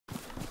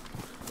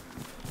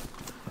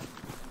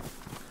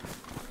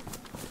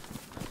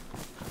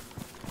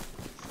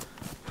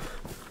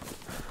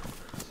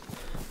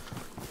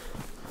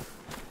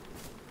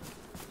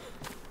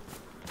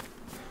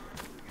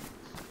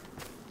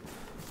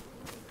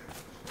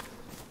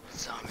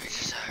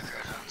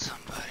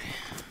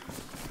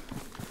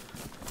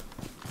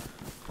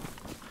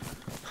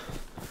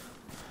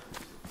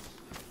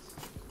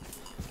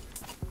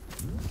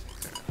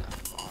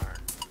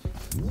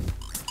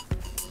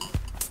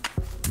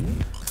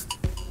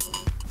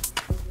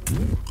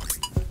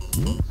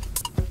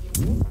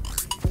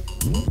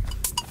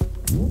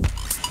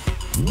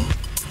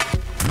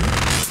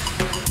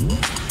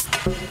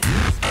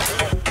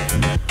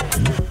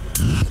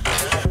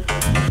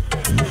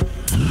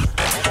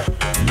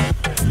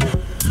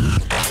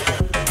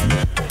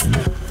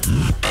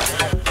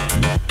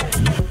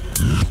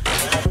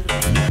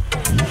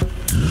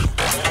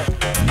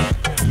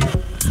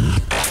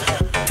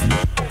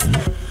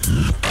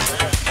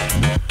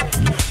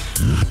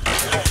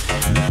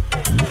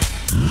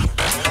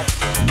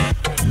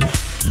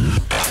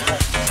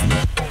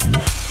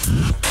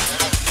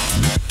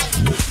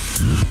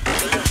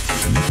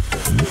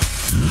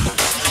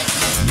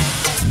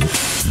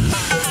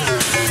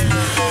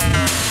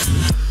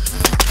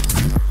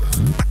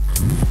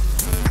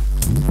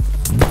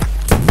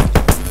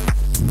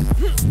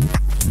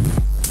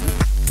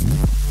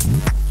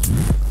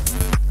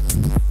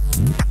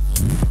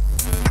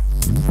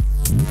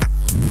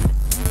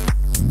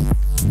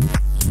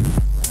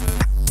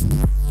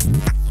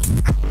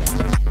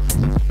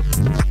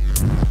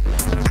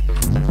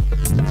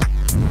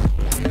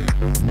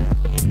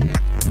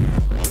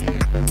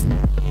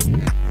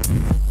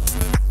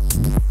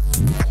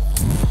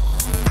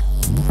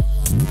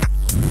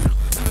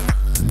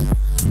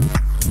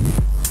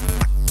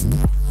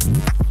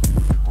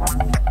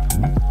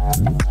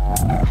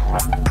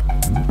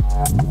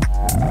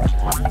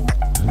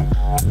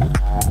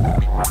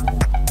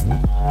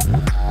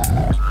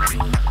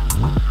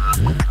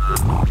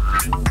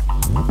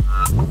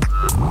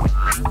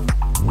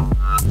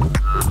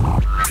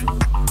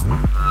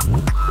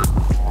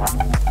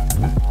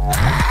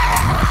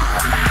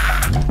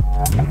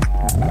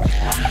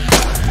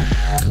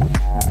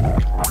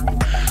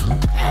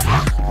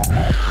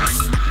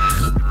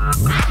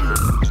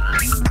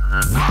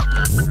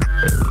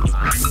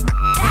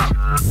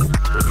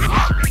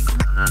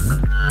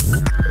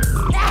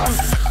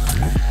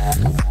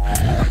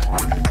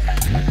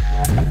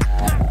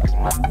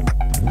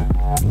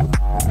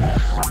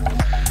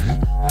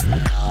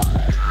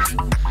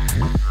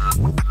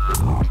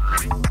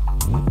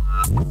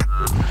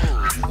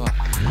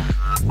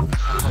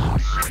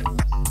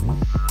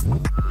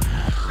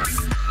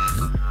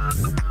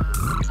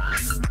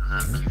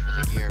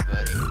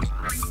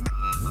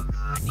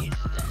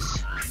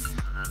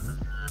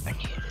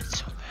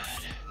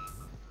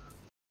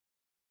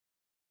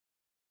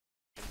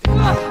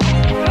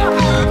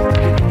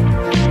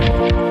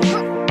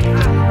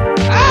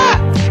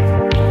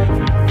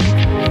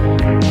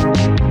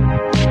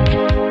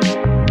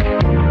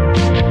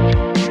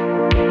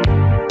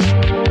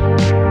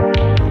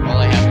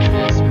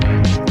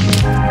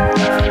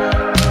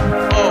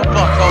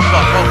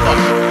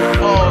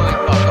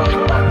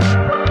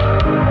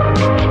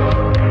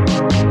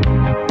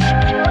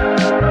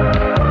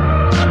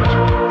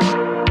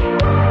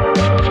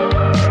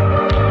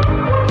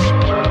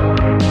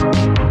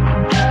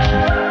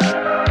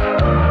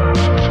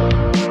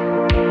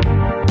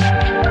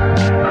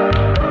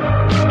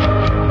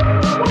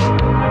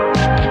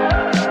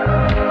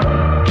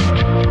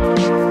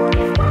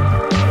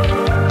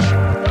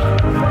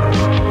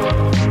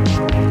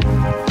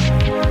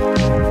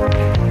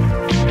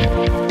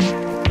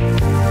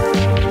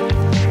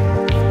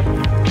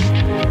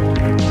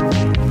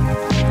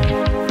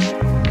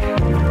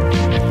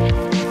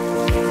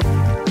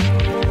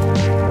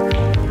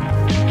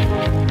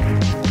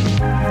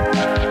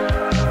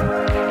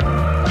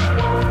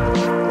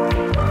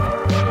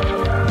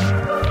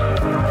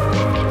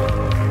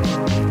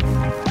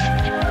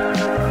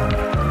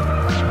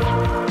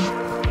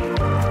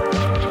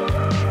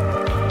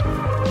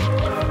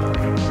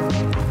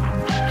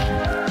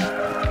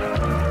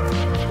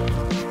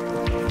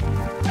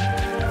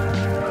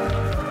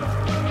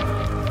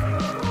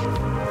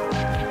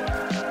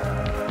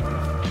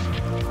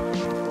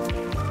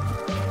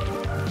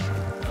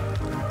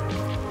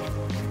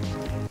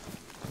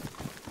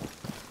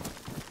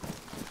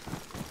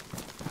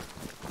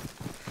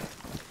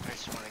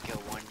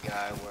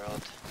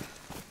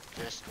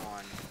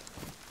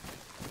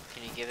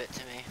give it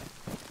to me,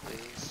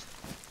 please?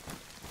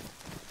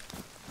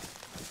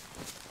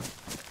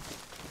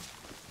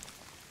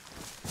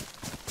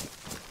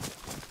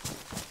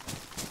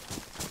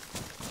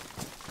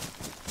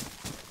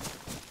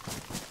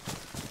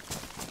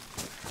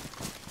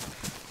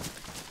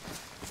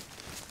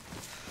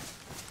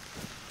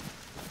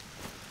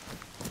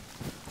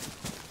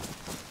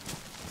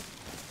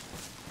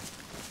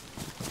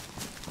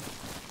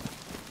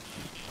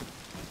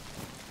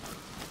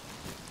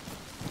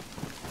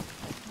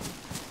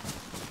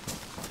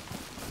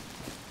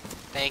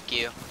 Thank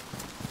you.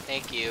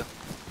 Thank you.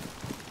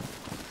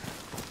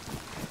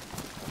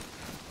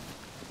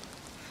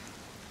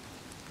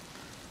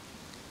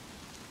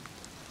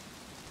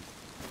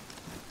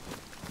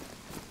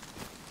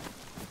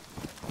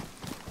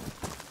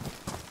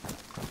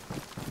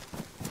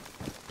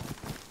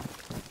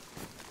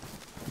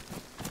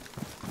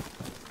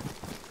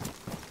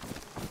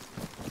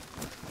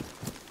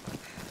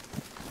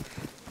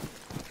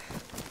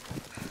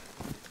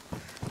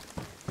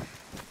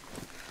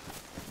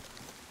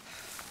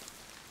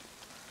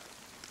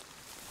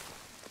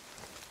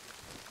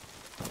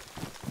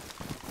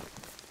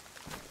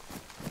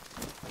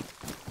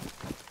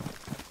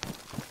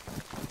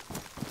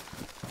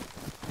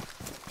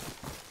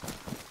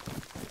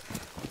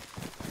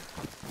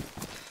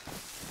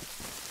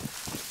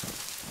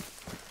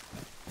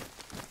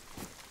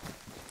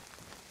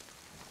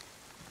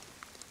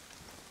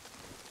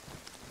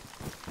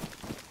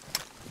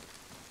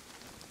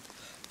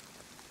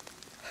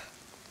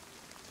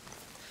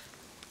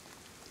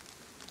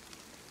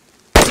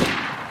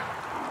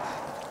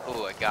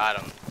 got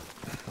him.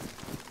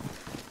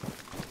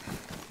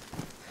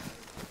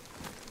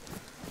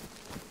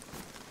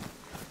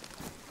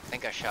 I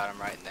think I shot him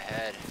right in the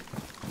head.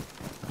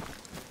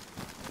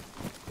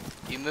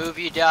 You move,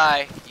 you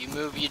die. You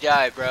move, you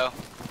die, bro.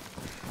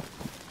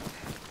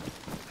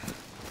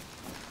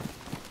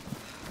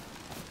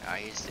 Oh,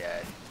 he's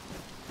dead.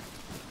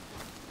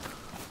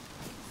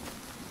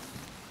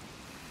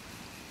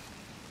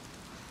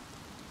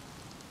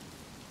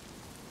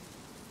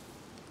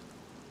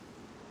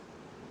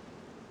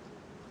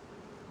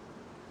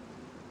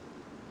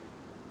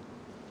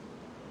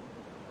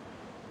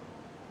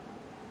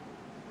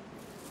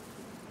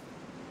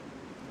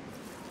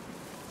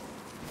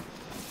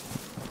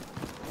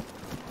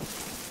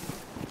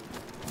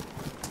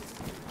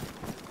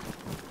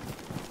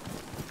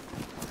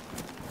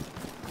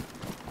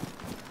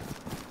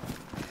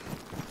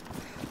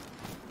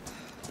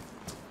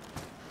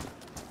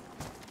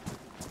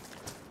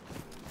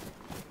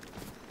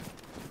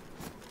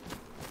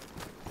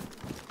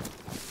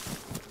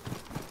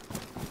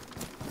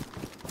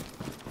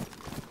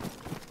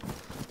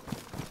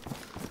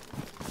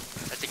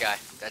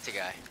 That's a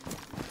guy.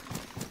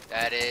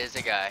 That is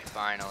a guy.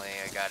 Finally,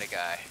 I got a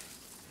guy.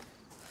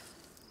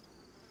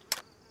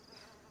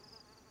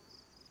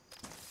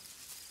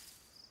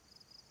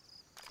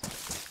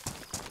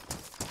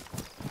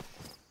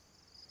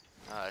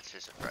 Oh, that's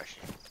just a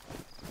freshie.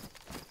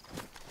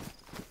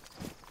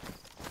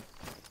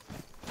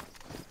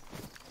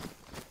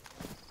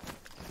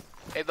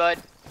 Hey, bud.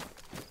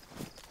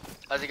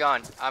 How's it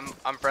going?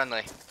 I'm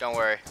friendly. Don't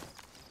worry.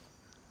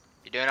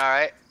 You doing all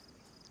right?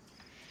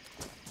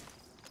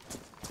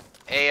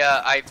 Hey,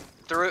 I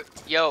threw.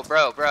 Yo,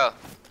 bro.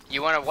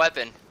 You want a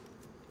weapon?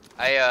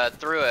 I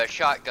threw a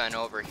shotgun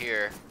over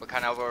here, but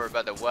kind of over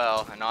by the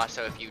well, and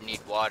also if you need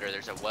water,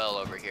 there's a well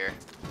over here.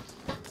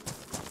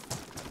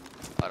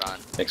 Hold on.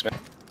 Thanks, man.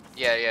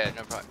 Yeah,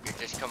 no problem. You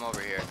just come over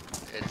here.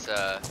 It's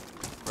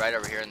right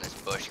over here in this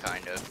bush,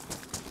 kind of.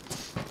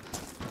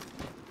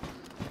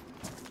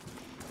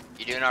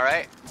 You doing all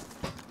right?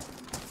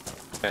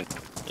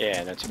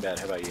 Yeah, not too bad.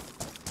 How about you?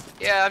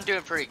 Yeah, I'm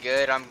doing pretty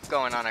good. I'm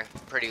going on a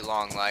pretty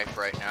long life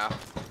right now.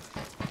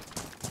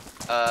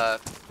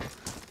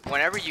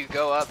 Whenever you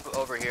go up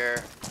over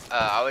here,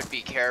 I would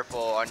be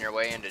careful on your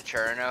way into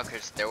Cherno,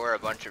 because there were a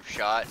bunch of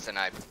shots, and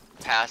I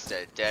passed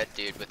a dead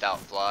dude without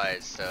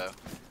flies, so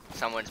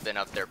someone's been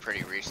up there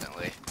pretty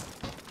recently.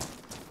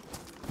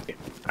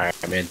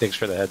 Alright, man. Thanks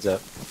for the heads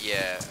up.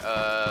 Yeah,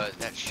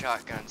 that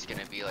shotgun's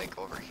gonna be like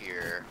over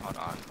here. Hold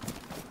on.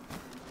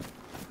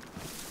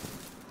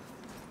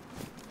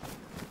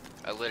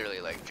 I literally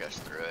like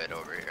just threw it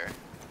over here.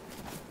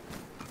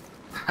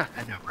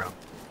 I know, bro.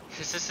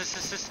 I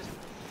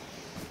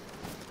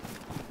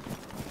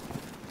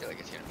feel like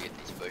it's gonna be at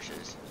these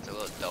bushes. It's a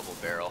little double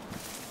barrel.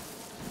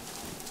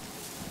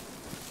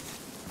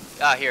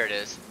 Ah, here it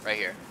is. Right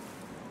here.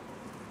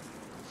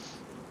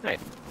 Nice.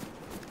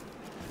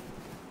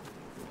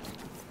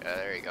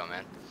 There you go,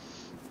 man.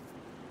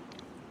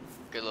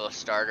 Good little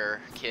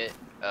starter kit.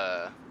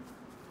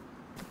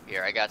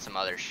 Here, I got some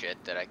other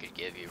shit that I could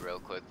give you real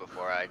quick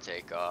before I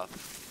take off.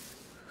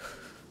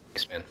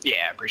 Thanks, man.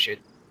 Yeah, I appreciate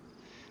it.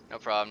 No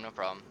problem, no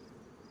problem.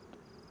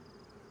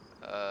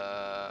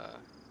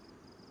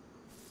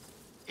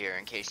 Here,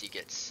 in case you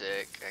get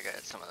sick, I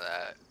got some of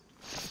that.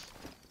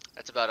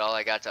 That's about all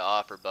I got to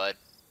offer, bud.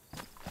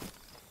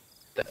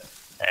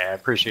 I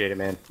appreciate it,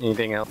 man.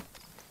 Anything else?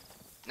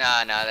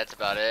 Nah, that's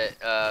about it.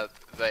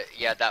 But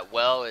yeah, that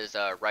well is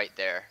right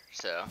there,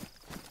 so.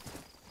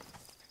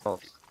 Oh,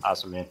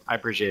 awesome, man. I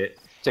appreciate it.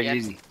 Take it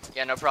easy.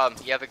 Yeah, no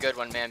problem. You have a good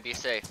one, man. Be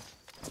safe.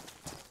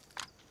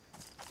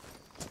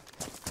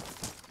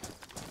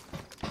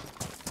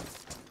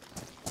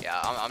 Yeah,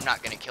 I'm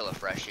not gonna kill a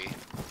freshie.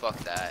 Fuck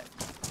that.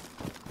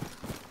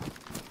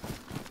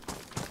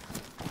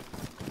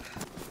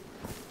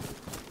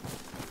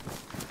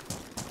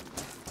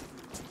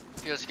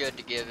 Feels good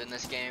to give in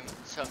this game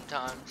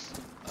sometimes.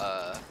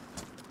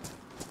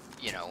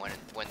 You know,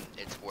 when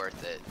it's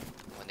worth it,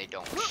 when they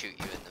don't shoot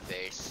you in the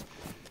face.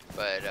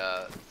 But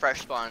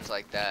fresh spawns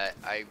like that,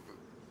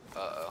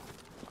 uh-oh,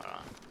 hold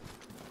on.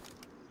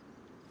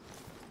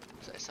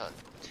 So I saw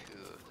two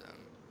of them.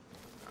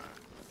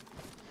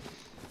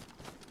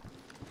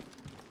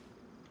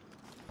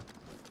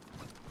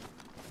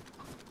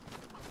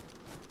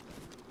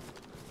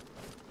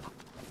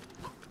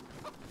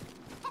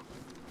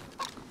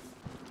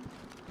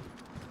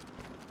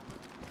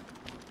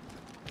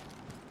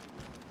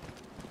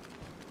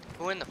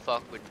 Who in the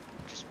fuck would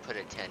just put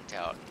a tent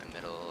out in the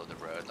middle of the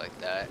road like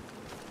that?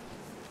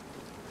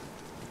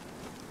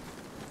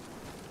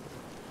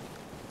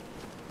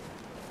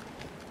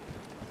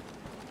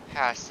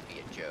 Has to be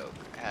a joke.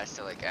 It has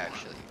to like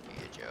actually be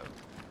a joke.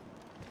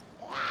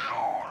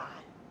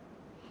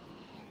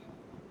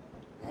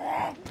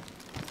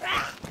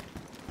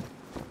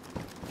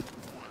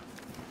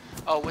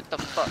 Oh, what the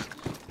fuck?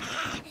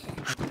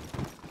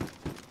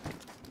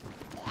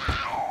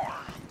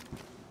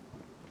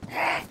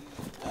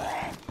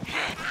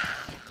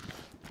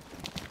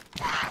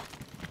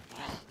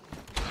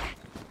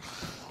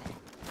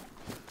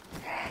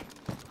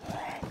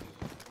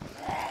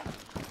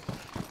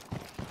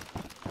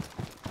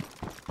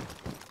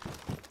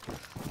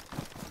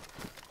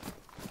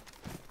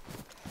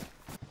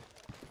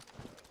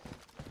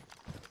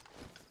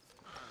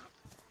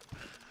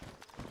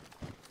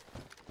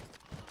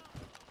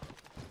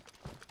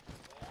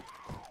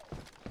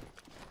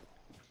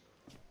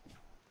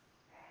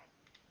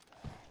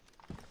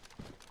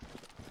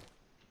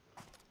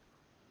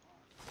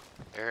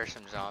 There are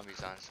some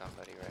zombies on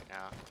somebody right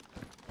now.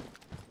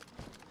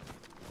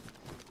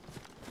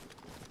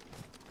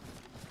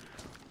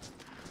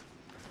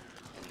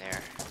 In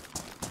there.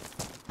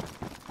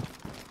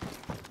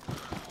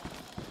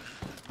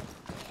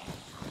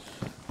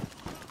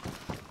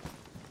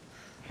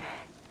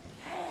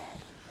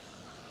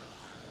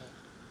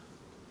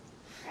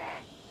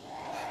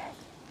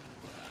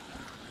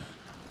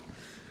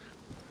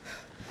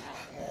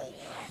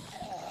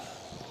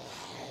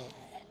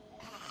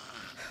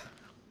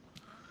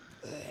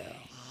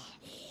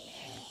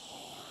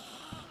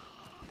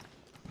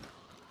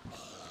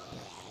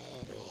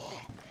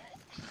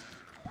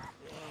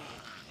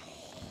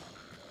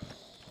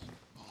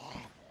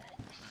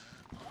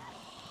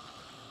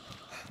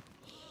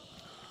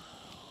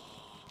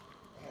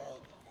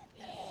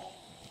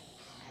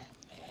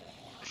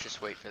 Let's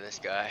just wait for this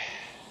guy.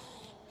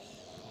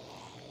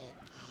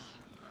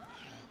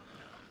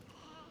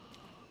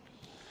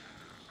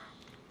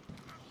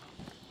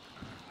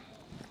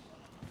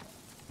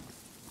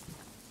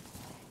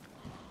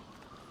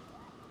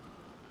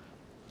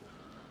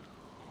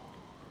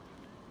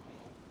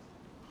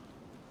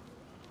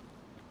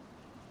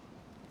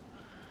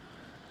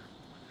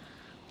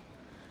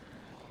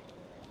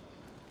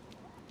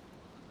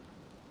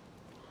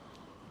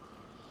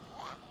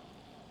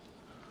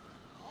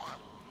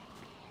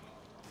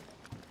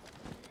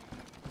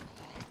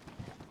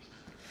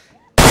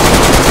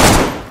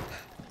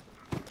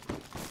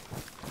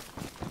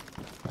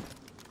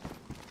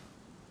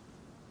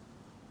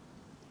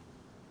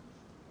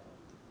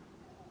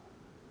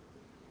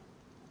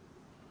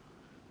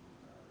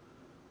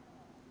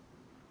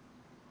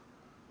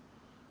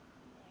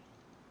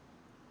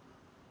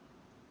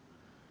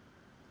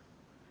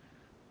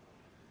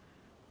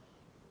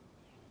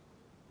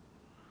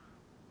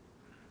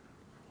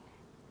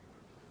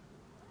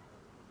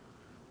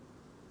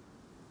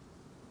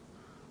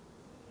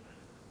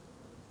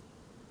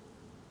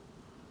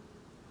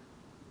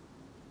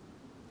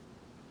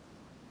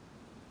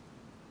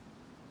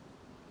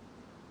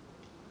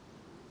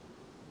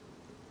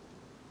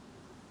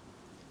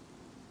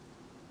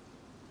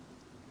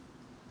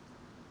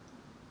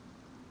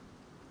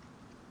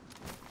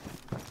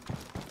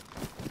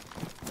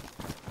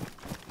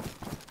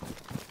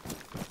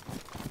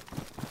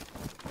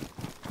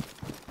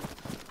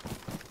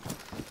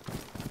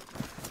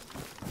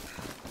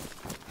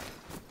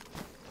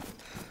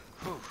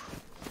 Whew.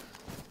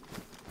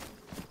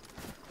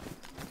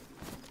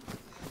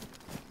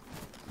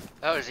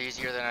 That was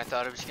easier than I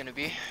thought it was gonna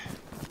be.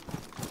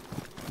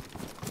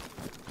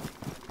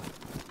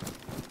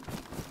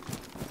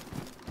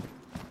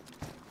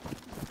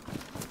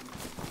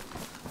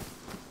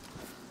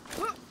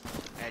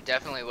 And it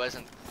definitely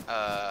wasn't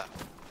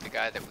the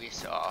guy that we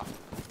saw.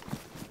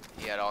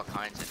 He had all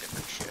kinds of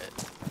different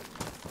shit.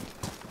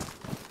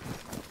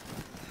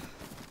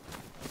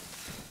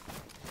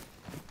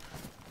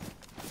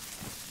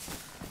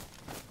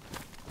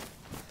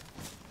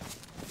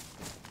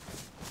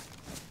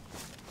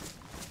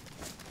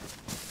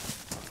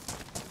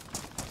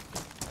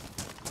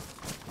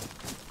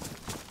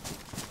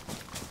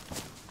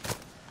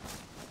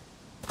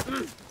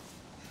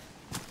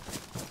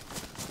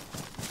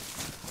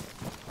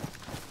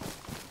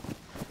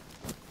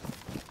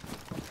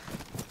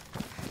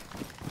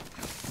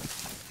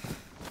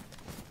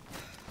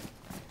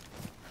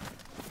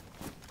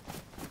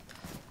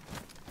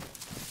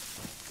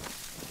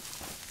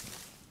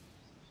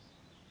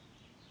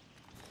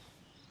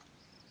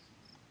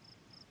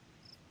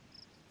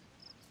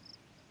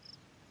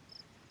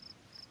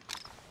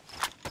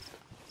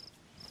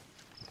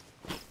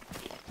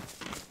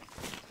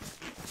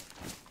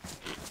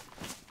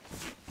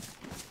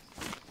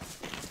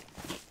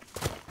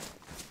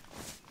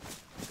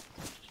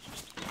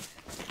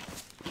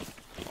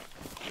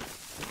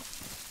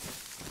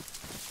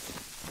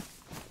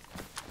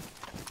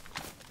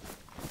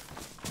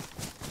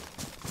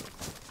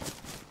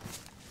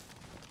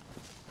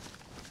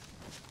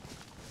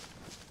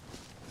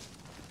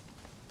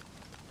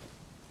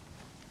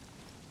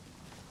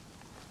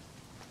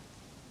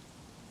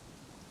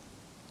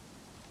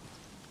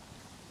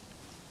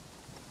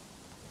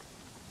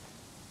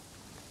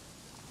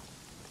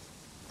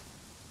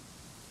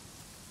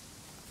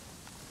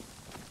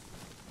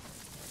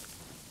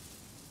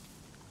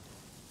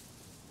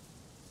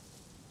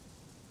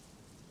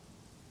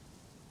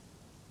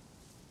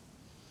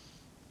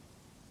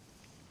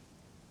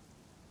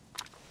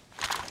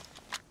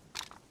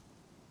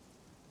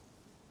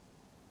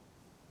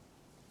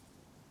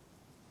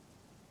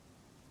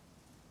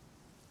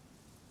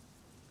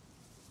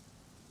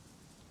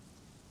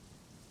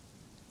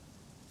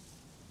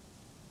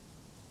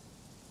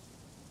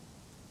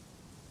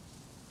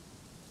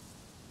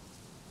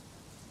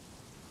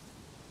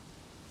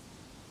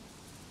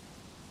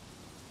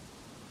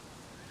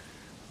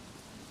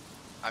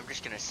 I'm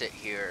just gonna sit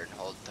here and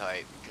hold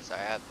tight because I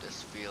have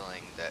this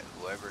feeling that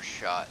whoever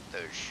shot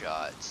those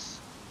shots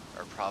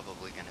are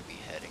probably gonna be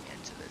heading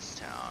into this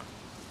town.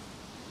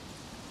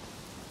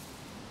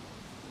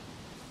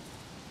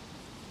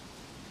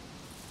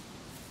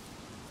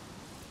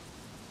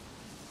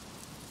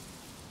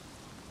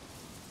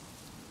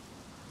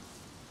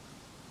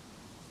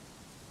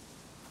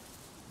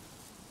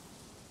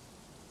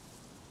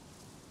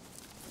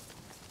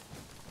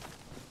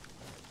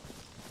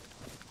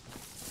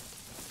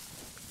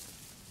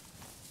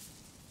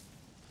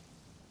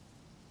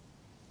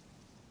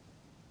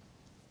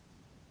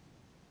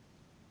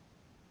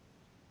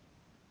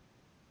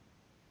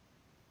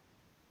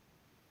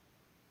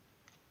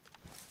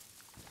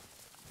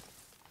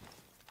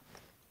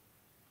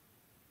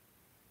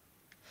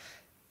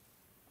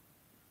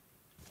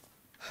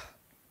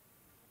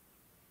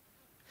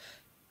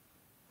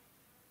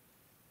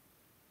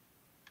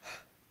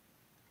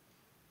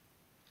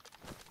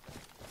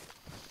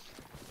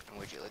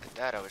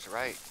 that, I was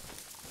right.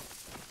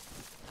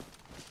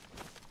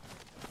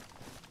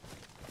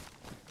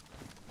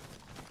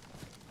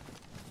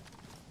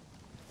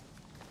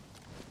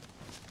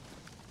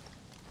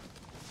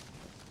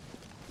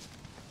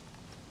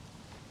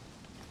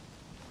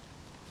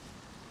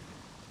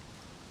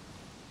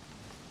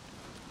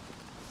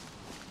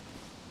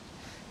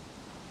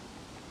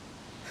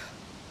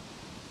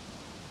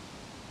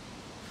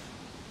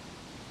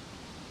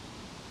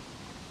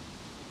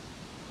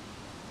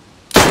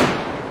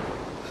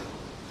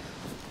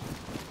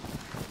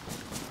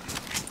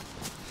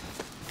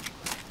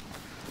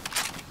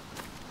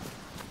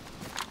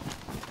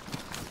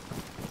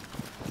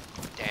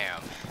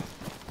 Damn.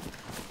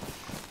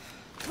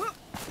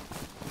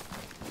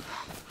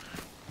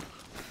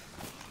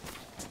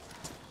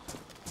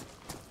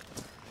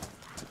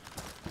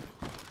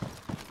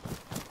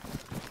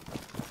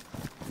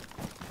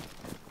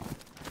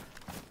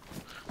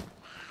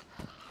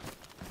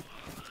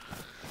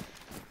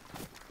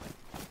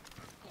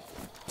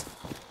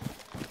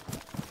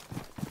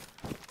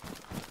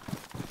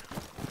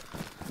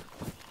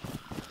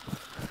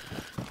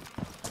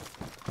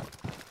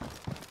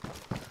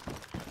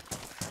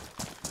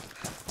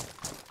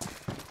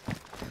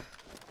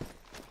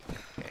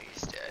 Okay,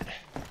 he's dead.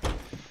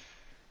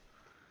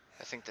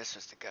 I think this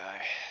was the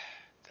guy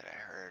that I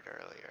heard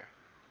earlier.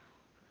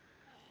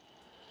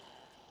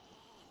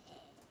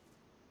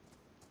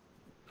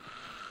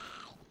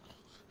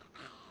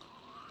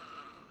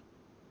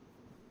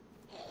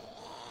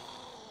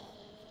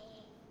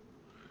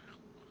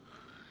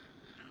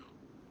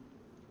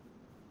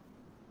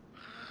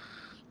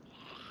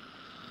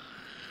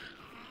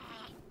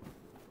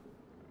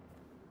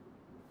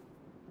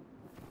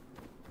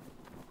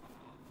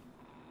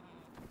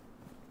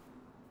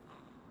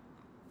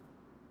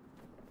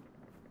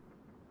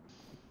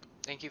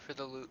 Thank you for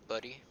the loot,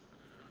 buddy.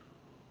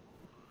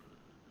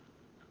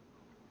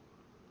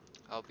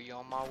 I'll be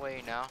on my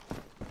way now.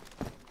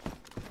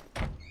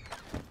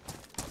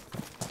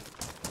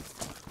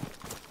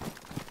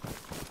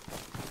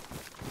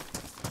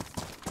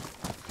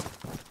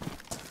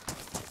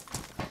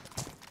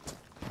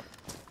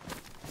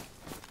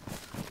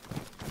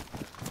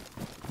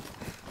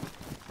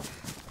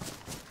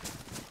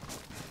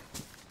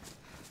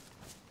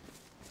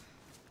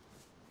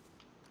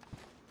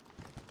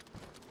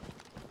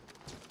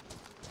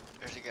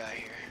 There's a guy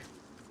here.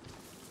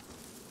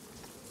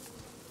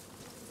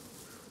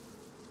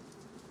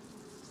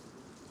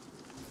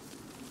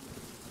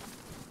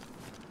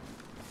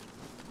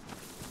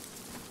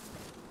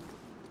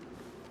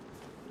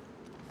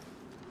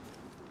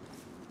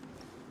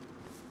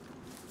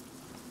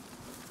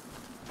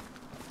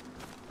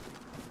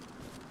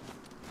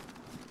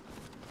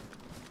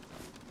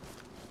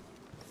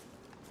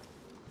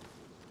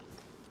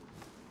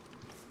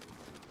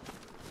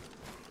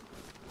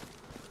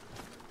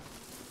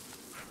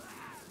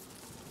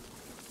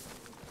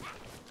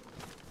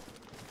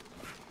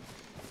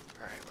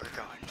 Alright, we're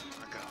going.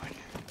 We're going.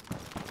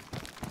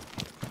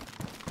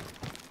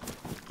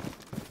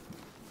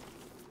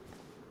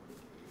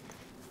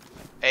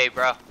 Hey,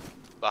 bro.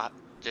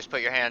 Just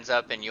put your hands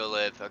up and you'll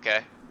live,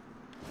 okay?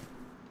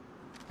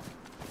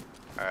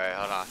 Alright,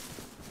 hold on.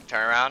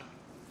 Turn around.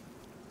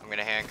 I'm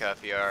gonna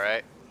handcuff you,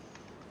 alright?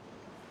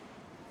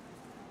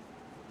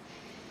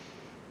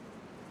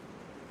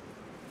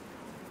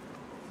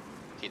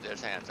 Keep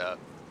those hands up.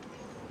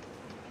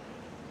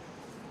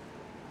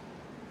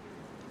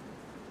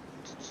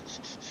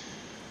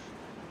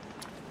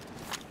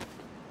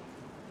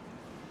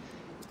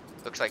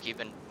 Looks like you've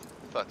been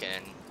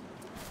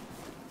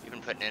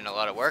putting in a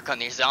lot of work on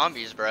these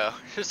zombies, bro.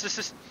 You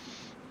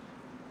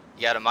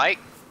got a mic?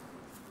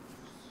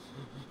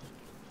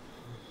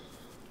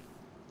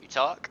 You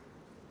talk?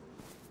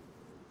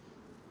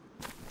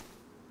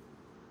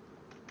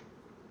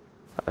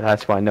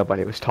 That's why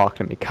nobody was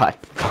talking to me. God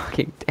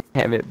fucking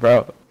damn it,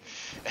 bro.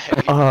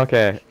 Oh,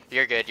 okay.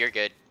 You're good, you're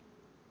good.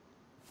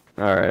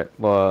 Alright,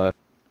 well,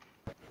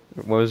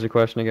 what was the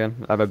question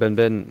again? Have I been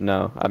bitten?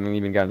 No, I haven't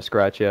even gotten a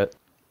scratch yet.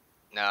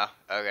 No,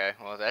 okay,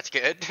 well that's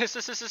good.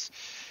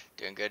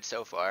 Doing good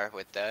so far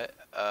with that.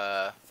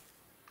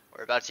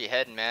 Whereabouts you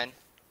heading, man?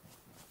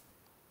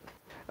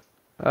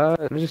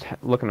 I'm just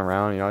looking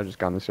around, you know, I just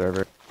got on the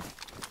server.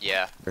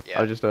 Yeah,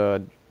 yeah. I just,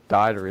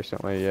 died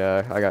recently,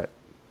 yeah. I got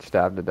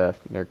stabbed to death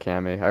near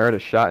Cami. I heard a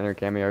shot near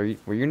Cami.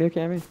 Were you near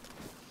Cami?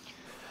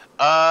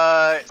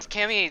 It's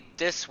Cami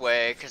this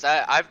way, cause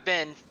I've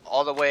been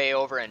all the way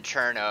over in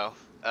Cherno,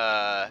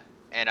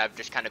 and I've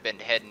just kind of been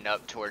heading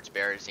up towards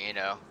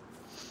Berezino.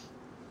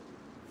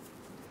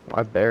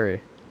 Why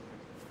Barry?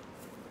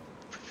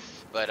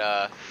 But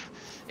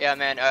yeah,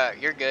 man,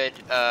 you're good.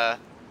 I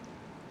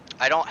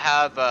don't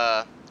have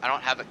a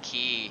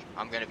key.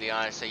 I'm gonna be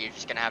honest, so you're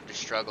just gonna have to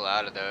struggle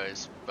out of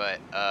those. But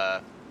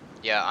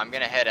yeah, I'm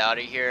gonna head out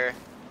of here.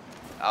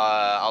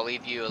 I'll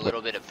leave you a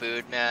little bit of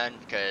food, man,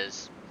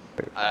 because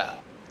I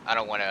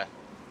don't wanna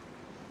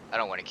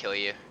kill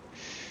you.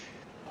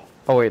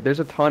 Oh wait, there's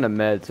a ton of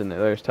meds in there.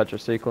 There's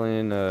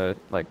tetracycline,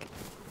 like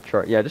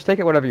Sure. Yeah, just take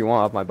it whatever you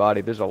want off my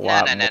body. There's a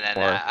lot Nah.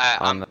 more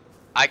on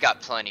I got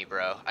plenty,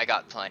 bro. I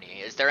got plenty.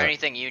 Is there the,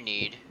 anything you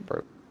need?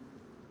 bro.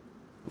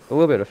 A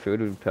little bit of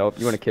food would help.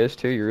 You want a kiss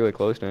too? You're really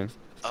close to him.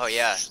 Oh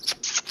yeah.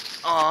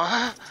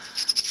 Aww.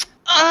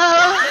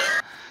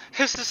 Ah.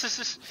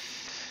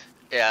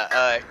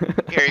 Yeah.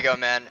 Here you go,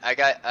 man.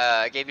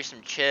 I gave you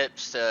some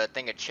chips, a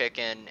thing of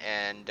chicken,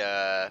 and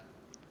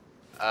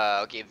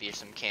I'll give you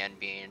some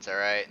canned beans. All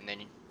right, and then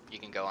you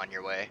can go on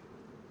your way.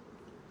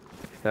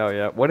 Hell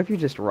yeah. What if you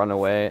just run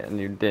away and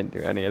you didn't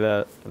do any of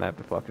that, and I have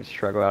to fucking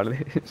struggle out of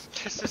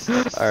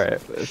these? All right.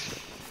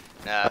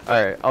 Nah,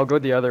 All right. I'll go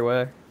the other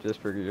way just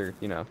for your,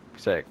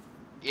 sake.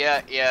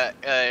 Yeah.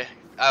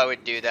 I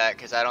would do that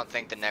because I don't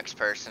think the next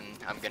person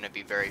I'm gonna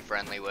be very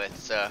friendly with.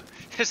 So,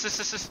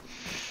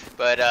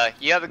 but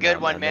you have a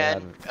good one,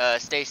 man.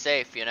 Stay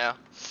safe, you know.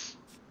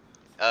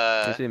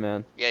 You see,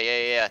 man.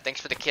 Yeah. Thanks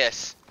for the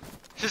kiss.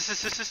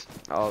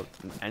 Oh,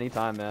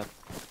 anytime, man.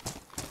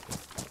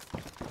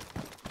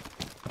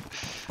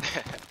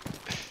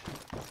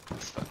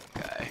 This fucking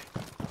guy.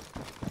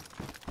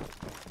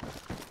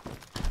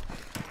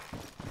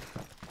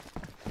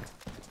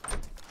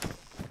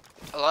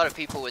 A lot of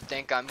people would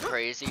think I'm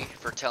crazy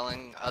for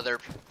telling other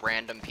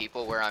random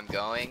people where I'm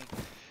going,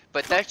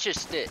 but that's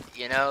just it,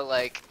 you know,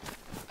 like,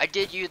 I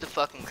did you the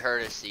fucking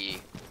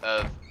courtesy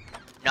of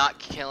not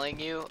killing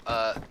you,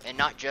 and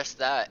not just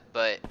that,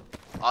 but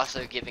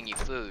also giving you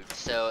food.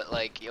 So,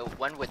 like,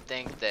 one would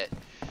think that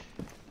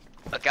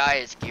a guy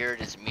as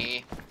geared as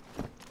me,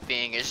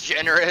 being as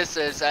generous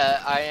as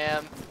I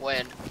am,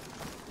 when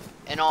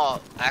in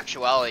all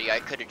actuality I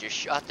could have just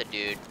shot the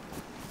dude.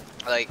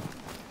 Like,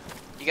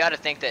 you gotta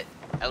think that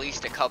at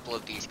least a couple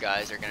of these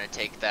guys are gonna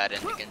take that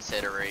into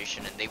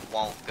consideration, and they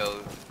won't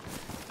go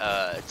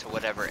to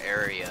whatever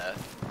area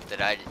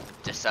that I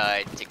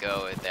decide to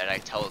go, that I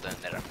tell them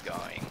that I'm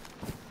going.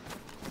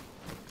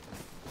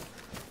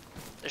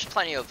 There's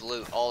plenty of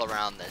loot all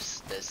around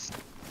this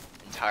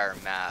entire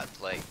map.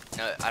 Like,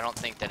 no, I don't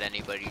think that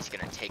anybody's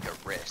gonna take a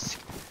risk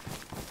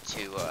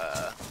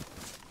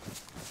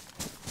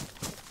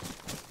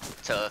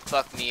to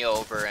fuck me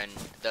over and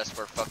thus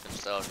for fuck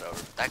themselves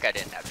over. That guy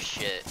didn't have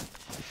shit.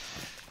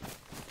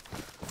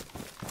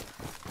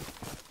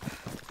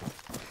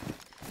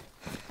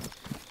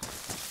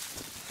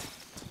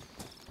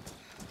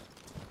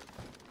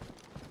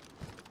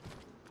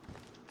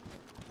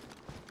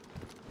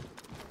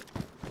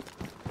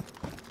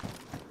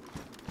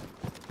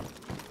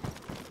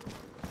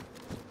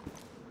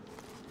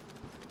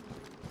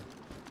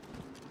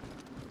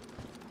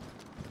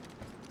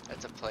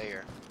 That's a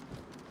player.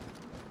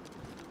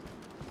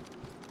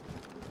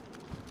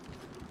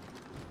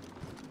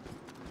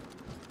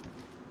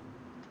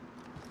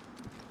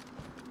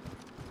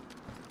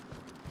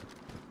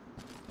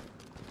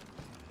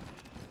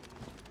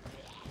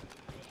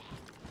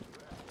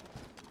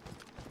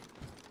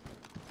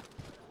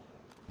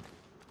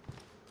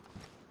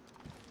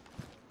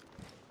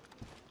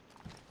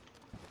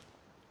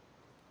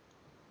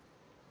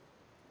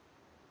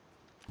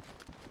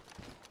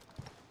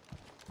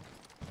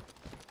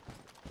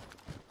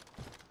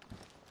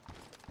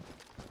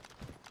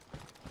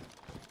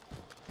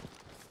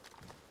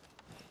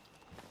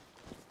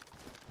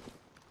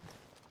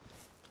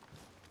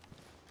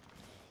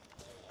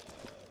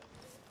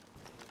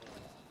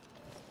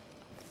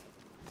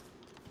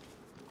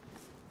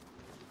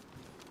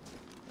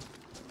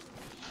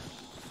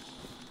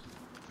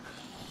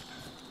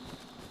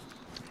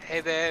 Hey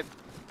babe,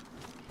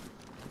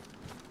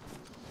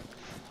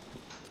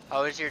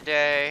 how was your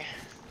day?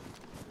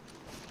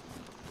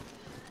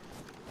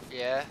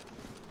 Yeah?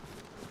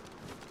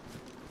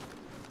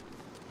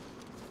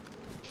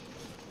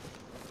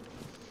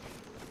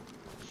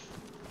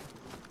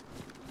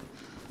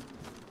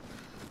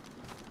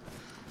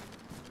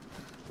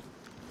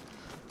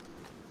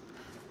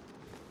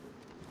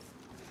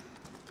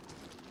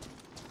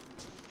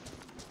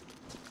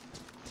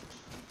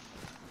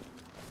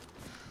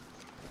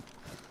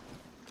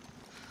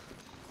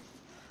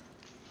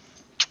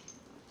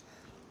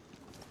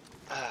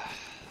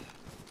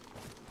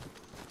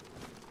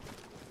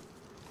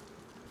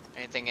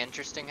 Anything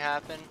interesting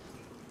happen?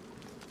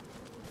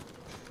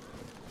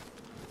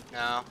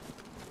 No.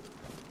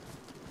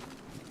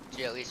 Did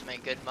you at least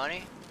make good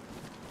money?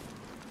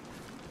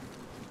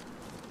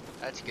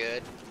 That's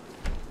good.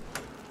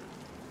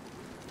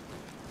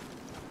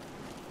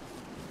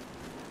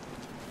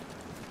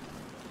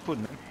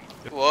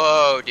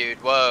 Whoa, dude,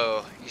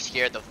 whoa. You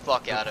scared the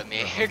fuck out of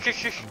me.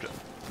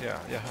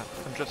 Yeah,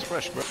 I'm just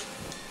fresh, bro.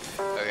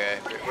 Okay,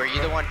 were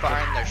you the one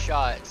firing their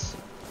shots?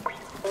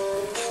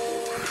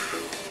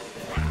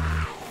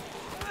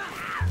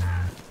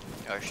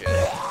 Oh shit.